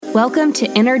Welcome to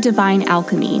Inner Divine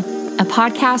Alchemy, a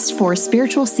podcast for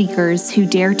spiritual seekers who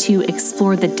dare to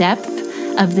explore the depth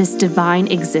of this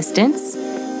divine existence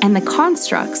and the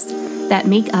constructs that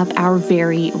make up our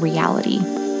very reality.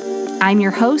 I'm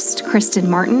your host, Kristen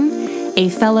Martin, a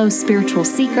fellow spiritual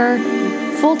seeker,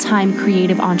 full-time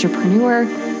creative entrepreneur,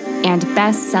 and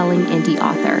best-selling indie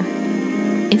author.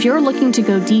 If you're looking to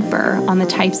go deeper on the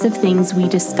types of things we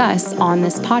discuss on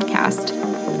this podcast,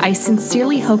 I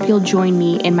sincerely hope you'll join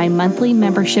me in my monthly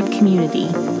membership community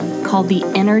called the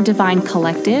Inner Divine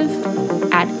Collective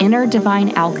at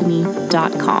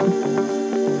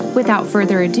innerdivinealchemy.com. Without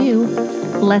further ado,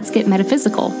 let's get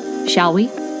metaphysical, shall we?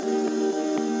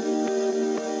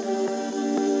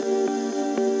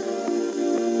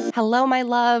 Hello, my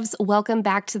loves. Welcome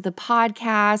back to the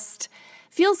podcast.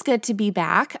 Feels good to be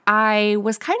back. I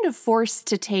was kind of forced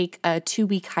to take a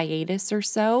 2-week hiatus or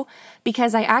so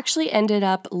because I actually ended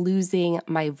up losing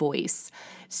my voice.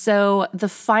 So the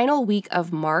final week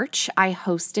of March, I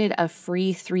hosted a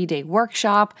free 3-day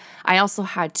workshop. I also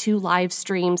had 2 live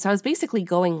streams. So I was basically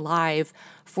going live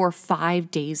for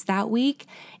 5 days that week,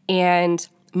 and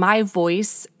my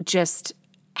voice just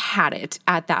had it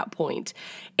at that point.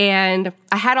 And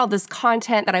I had all this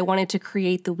content that I wanted to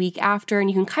create the week after, and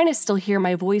you can kind of still hear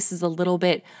my voice is a little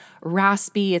bit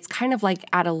raspy. It's kind of like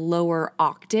at a lower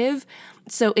octave.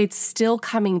 So it's still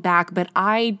coming back, but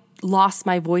I lost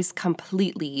my voice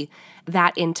completely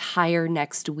that entire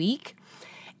next week.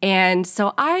 And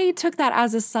so I took that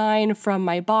as a sign from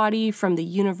my body, from the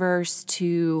universe,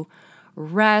 to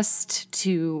rest,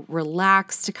 to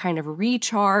relax, to kind of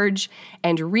recharge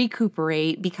and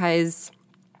recuperate, because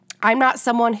I'm not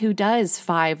someone who does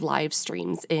 5 live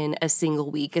streams in a single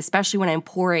week, especially when I'm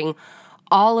pouring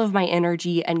all of my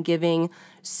energy and giving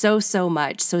so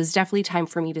much. So it's definitely time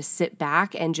for me to sit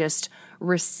back and just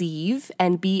receive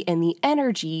and be in the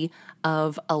energy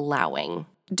of allowing.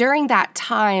 During that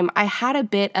time, I had a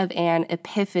bit of an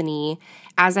epiphany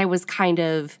as I was kind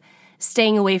of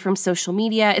staying away from social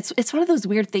media. It's one of those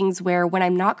weird things where when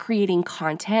I'm not creating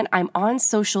content, I'm on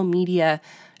social media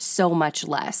so much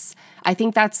less. I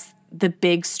think that's the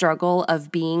big struggle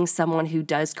of being someone who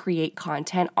does create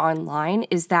content online,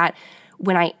 is that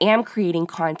when I am creating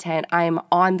content, I'm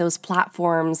on those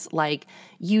platforms like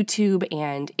YouTube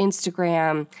and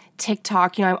Instagram,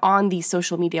 TikTok. I'm on these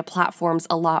social media platforms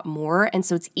a lot more. And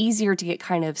so it's easier to get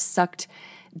kind of sucked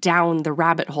down the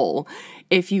rabbit hole,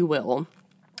 if you will.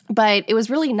 But it was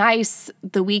really nice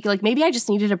the week. Like, maybe I just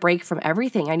needed a break from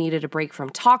everything. I needed a break from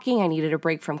talking. I needed a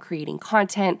break from creating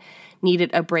content,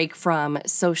 needed a break from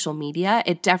social media.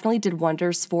 It definitely did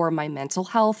wonders for my mental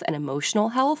health and emotional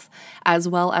health, as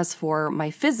well as for my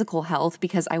physical health,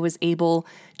 because I was able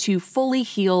to fully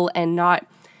heal and not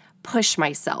push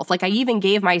myself. Like, I even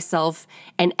gave myself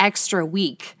an extra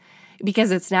week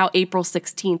because it's now April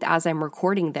 16th as I'm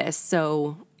recording this.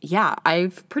 So yeah,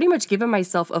 I've pretty much given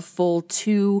myself a full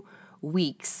 2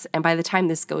 weeks. And by the time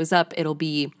this goes up, it'll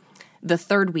be the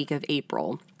 3rd week of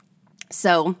April.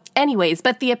 So anyways,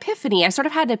 but the epiphany, I sort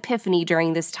of had an epiphany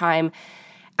during this time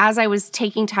as I was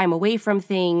taking time away from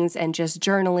things and just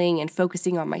journaling and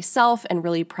focusing on myself and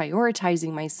really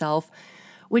prioritizing myself,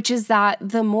 which is that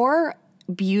the more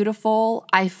beautiful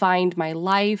I find my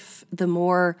life, the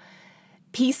more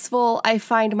peaceful I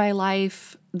find my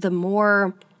life, the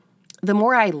more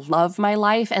I love my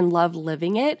life and love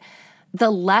living it, the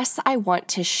less I want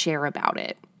to share about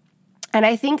it. And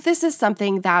I think this is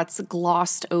something that's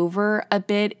glossed over a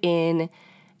bit in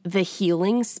the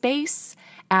healing space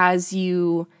as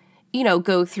you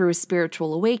go through a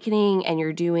spiritual awakening and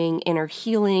you're doing inner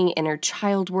healing, inner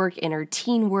child work, inner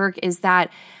teen work, is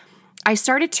that I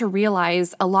started to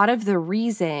realize a lot of the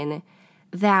reason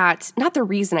that, not the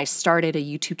reason I started a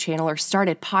YouTube channel or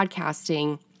started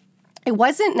podcasting, it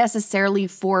wasn't necessarily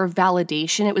for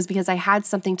validation. It was because I had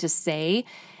something to say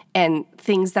and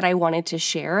things that I wanted to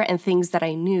share and things that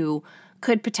I knew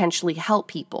could potentially help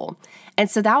people. And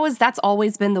so that's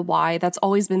always been the why. That's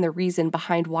always been the reason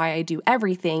behind why I do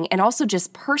everything. And also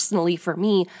just personally for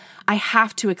me, I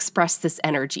have to express this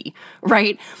energy,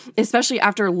 right? Especially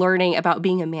after learning about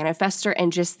being a manifestor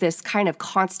and just this kind of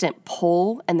constant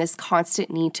pull and this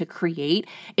constant need to create.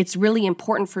 It's really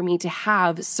important for me to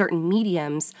have certain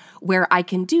mediums where I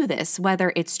can do this,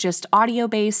 whether it's just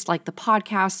audio-based like the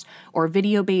podcast or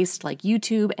video-based like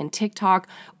YouTube and TikTok,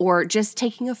 or just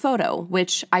taking a photo,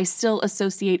 which I still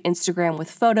associate Instagram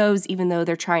with photos, even though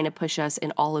they're trying to push us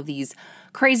in all of these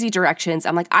crazy directions.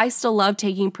 I'm like, I still love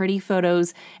taking pretty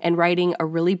photos and writing a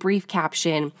really brief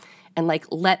caption and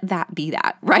let that be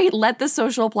that, right? Let the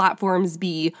social platforms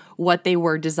be what they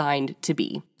were designed to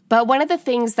be. But one of the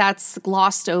things that's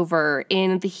glossed over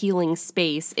in the healing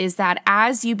space is that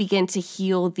as you begin to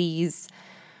heal these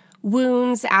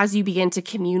wounds, as you begin to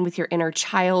commune with your inner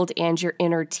child and your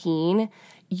inner teen,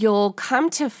 you'll come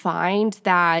to find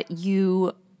that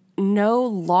you no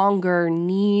longer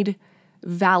need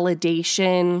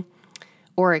validation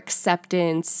or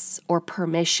acceptance or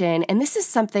permission. And this is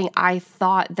something I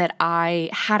thought that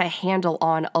I had a handle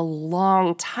on a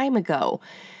long time ago.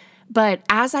 But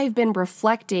as I've been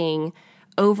reflecting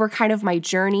over kind of my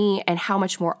journey and how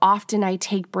much more often I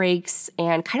take breaks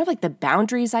and kind of like the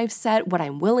boundaries I've set, what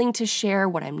I'm willing to share,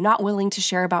 what I'm not willing to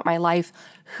share about my life,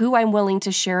 who I'm willing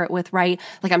to share it with, right?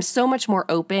 Like I'm so much more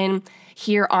open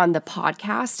here on the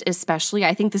podcast, especially.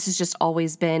 I think this has just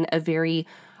always been a very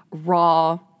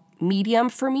raw medium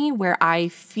for me where I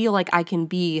feel like I can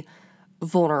be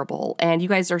vulnerable. And you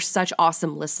guys are such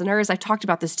awesome listeners. I talked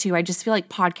about this too. I just feel like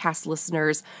podcast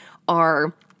listeners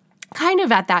are kind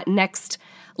of at that next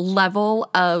level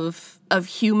of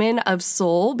human, of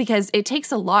soul, because it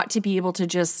takes a lot to be able to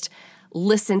just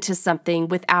listen to something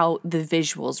without the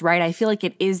visuals, right? I feel like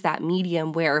it is that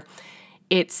medium where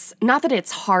it's not that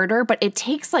it's harder, but it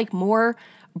takes like more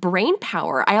brain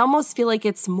power. I almost feel like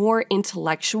it's more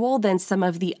intellectual than some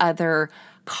of the other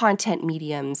content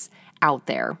mediums out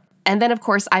there. And then, of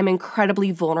course, I'm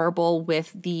incredibly vulnerable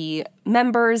with the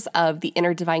members of the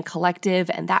Inner Divine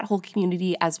Collective and that whole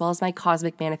community, as well as my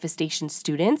Cosmic Manifestation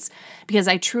students, because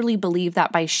I truly believe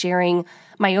that by sharing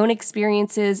my own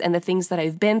experiences and the things that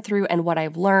I've been through and what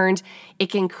I've learned,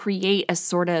 it can create a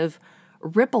sort of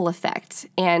ripple effect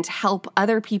and help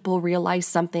other people realize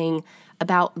something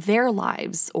about their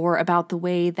lives or about the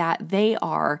way that they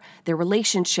are, their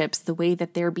relationships, the way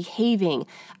that they're behaving,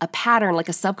 a pattern, like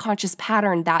a subconscious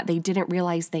pattern that they didn't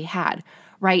realize they had,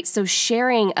 right? So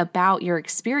sharing about your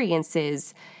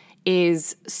experiences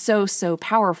is so, so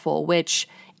powerful, which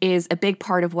is a big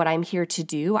part of what I'm here to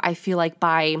do. I feel like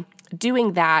by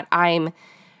doing that, I'm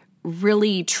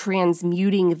really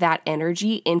transmuting that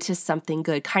energy into something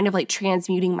good, kind of like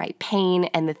transmuting my pain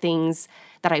and the things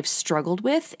that I've struggled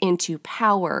with into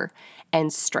power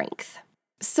and strength.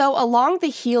 So along the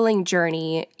healing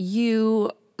journey,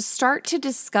 you start to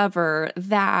discover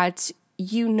that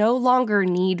you no longer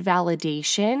need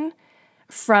validation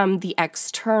from the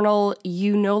external.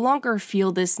 You no longer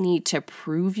feel this need to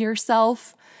prove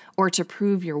yourself or to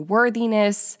prove your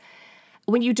worthiness.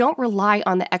 When you don't rely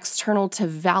on the external to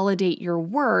validate your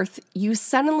worth, you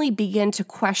suddenly begin to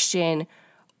question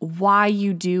why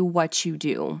you do what you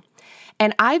do.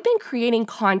 And I've been creating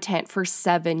content for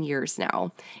 7 years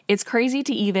now. It's crazy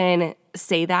to even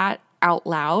say that out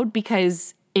loud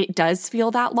because it does feel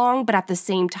that long, but at the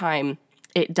same time,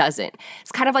 it doesn't.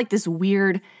 It's kind of like this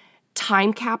weird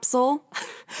time capsule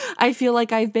I feel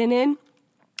like I've been in.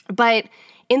 But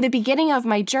in the beginning of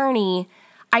my journey,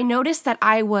 I noticed that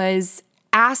I was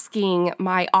asking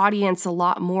my audience a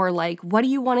lot more like, what do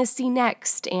you want to see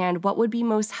next? And what would be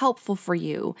most helpful for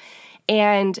you?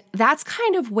 And that's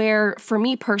kind of where, for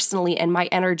me personally, and my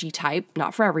energy type,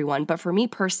 not for everyone, but for me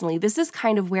personally, this is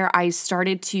kind of where I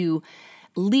started to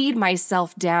lead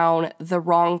myself down the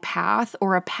wrong path,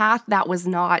 or a path that was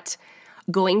not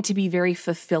going to be very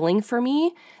fulfilling for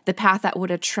me, the path that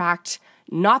would attract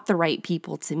not the right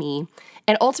people to me,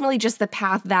 and ultimately just the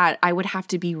path that I would have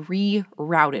to be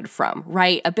rerouted from,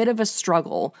 right? A bit of a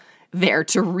struggle there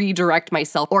to redirect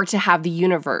myself or to have the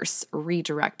universe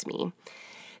redirect me.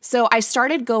 So I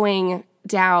started going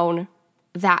down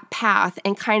that path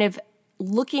and kind of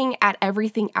looking at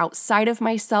everything outside of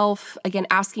myself, again,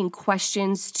 asking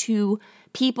questions to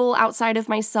people outside of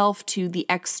myself, to the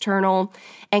external,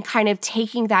 and kind of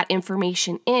taking that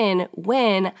information in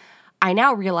when I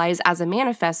now realize as a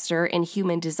manifester in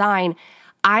human design,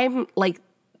 I'm like,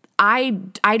 I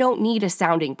don't need a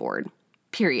sounding board,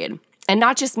 period. And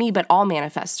not just me, but all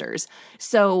manifestors.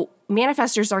 So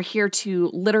manifestors are here to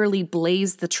literally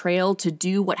blaze the trail, to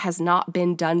do what has not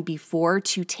been done before,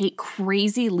 to take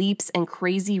crazy leaps and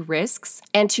crazy risks,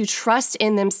 and to trust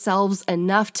in themselves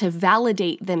enough to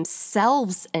validate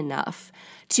themselves enough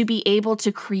to be able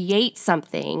to create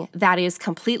something that is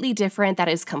completely different, that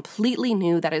is completely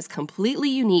new, that is completely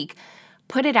unique,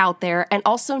 put it out there, and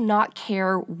also not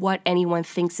care what anyone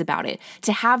thinks about it.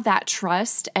 To have that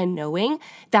trust and knowing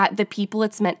that the people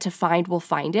it's meant to find will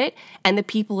find it, and the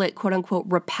people it quote unquote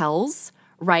repels,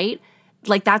 right?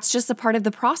 Like that's just a part of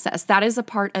the process. That is a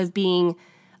part of being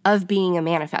a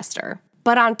manifester.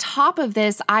 But on top of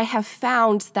this, I have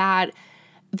found that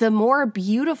the more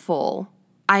beautiful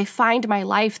I find my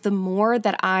life, the more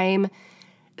that I'm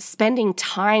spending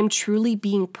time truly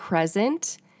being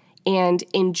present and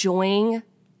enjoying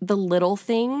the little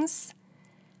things,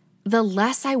 the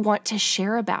less I want to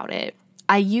share about it.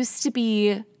 I used to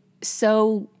be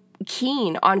so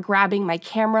keen on grabbing my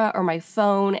camera or my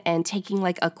phone and taking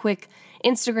like a quick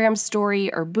Instagram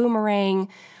story or boomerang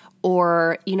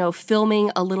or,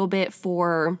 filming a little bit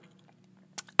for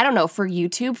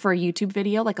YouTube, for a YouTube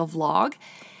video, like a vlog.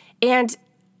 And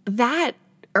that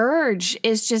urge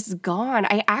is just gone.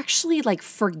 I actually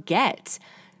forget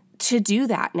to do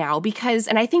that now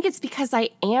and I think it's because I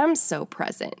am so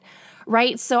present,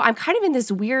 right? So I'm kind of in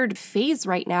this weird phase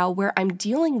right now where I'm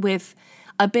dealing with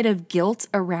a bit of guilt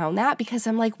around that because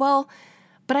I'm like, well,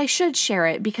 but I should share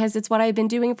it because it's what I've been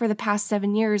doing for the past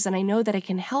 7 years and I know that I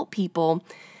can help people.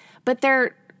 But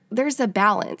there's a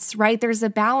balance, right? There's a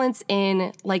balance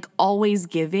in always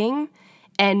giving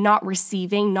and not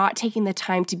receiving, not taking the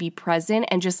time to be present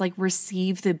and just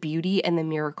receive the beauty and the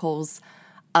miracles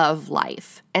of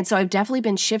life. And so I've definitely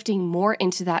been shifting more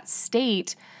into that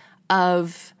state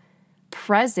of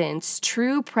presence,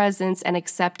 true presence and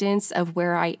acceptance of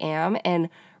where I am and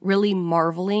really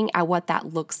marveling at what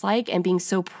that looks like and being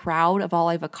so proud of all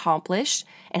I've accomplished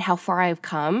and how far I've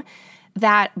come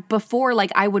that before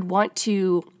I would want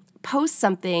to post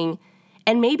something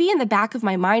and maybe in the back of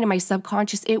my mind and my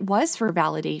subconscious, it was for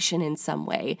validation in some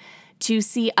way to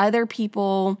see other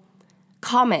people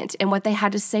comment and what they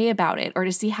had to say about it or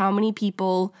to see how many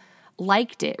people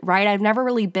liked it, right? I've never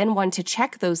really been one to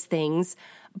check those things,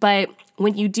 but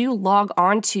when you do log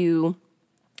on to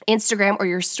Instagram or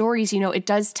your stories, it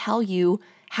does tell you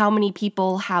how many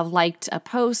people have liked a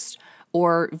post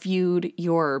or viewed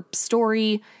your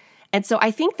story. And so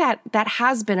I think that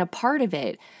has been a part of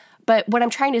it. But what I'm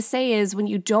trying to say is when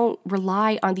you don't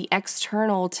rely on the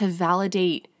external to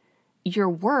validate your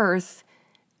worth,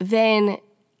 then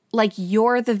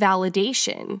you're the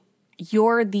validation,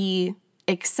 you're the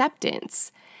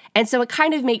acceptance. And so it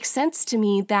kind of makes sense to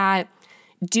me that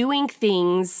doing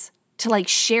things to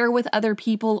share with other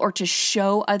people or to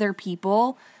show other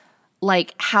people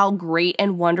how great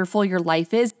and wonderful your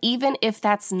life is, even if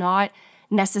that's not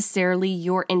necessarily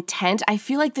your intent, I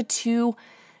feel like the two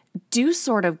do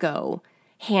sort of go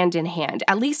hand in hand,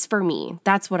 at least for me.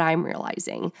 That's what I'm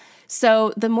realizing.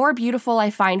 So the more beautiful I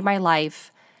find my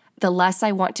life, the less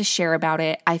I want to share about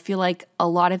it. I feel like a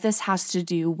lot of this has to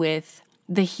do with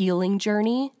the healing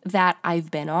journey that I've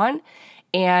been on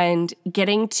and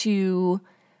getting to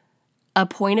a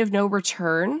point of no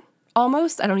return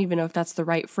almost. I don't even know if that's the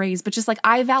right phrase, but just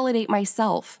I validate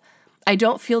myself. I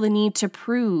don't feel the need to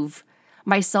prove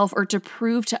myself or to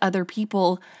prove to other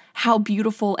people how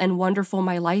beautiful and wonderful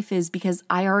my life is because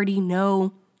I already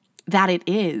know that it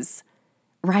is,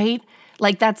 right?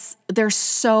 There's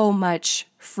so much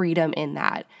freedom in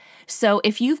that. So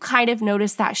if you've kind of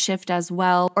noticed that shift as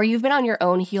well, or you've been on your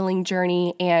own healing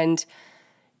journey and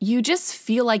you just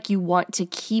feel like you want to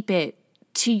keep it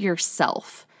to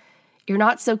yourself, you're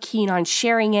not so keen on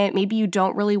sharing it, maybe you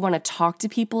don't really want to talk to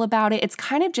people about it, it's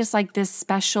kind of just this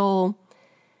special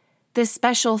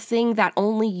thing that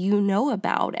only you know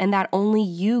about and that only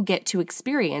you get to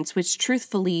experience, which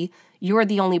truthfully, you're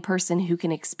the only person who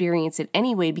can experience it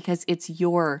anyway because it's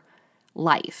your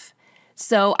life.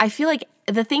 So I feel like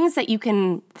the things that you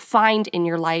can find in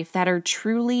your life that are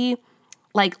truly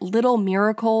little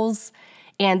miracles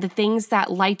and the things that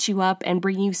light you up and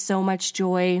bring you so much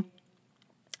joy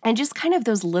and just kind of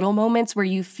those little moments where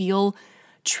you feel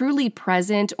truly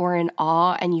present or in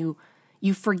awe and you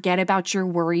forget about your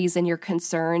worries and your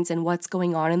concerns and what's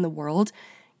going on in the world,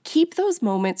 keep those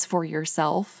moments for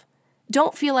yourself.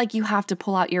 Don't feel like you have to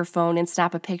pull out your phone and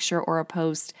snap a picture or a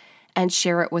post and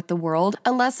share it with the world,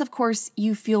 unless, of course,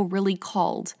 you feel really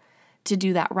called to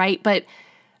do that, right? But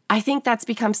I think that's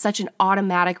become such an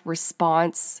automatic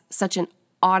response, such an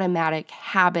automatic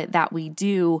habit that we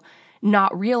do,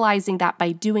 not realizing that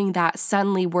by doing that,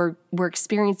 suddenly we're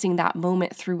experiencing that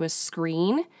moment through a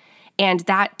screen. And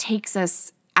that takes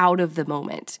us out of the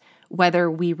moment, whether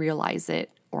we realize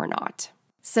it or not.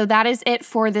 So that is it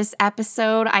for this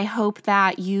episode. I hope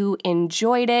that you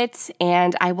enjoyed it,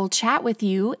 and I will chat with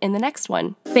you in the next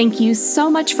one. Thank you so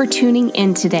much for tuning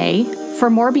in today.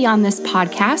 For more beyond this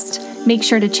podcast, make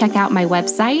sure to check out my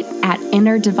website at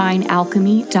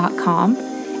innerdivinealchemy.com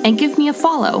and give me a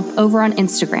follow over on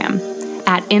Instagram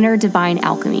at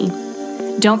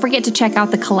innerdivinealchemy. Don't forget to check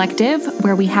out The Collective,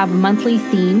 where we have monthly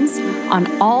themes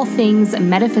on all things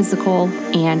metaphysical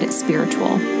and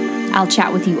spiritual. I'll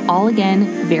chat with you all again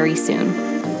very soon.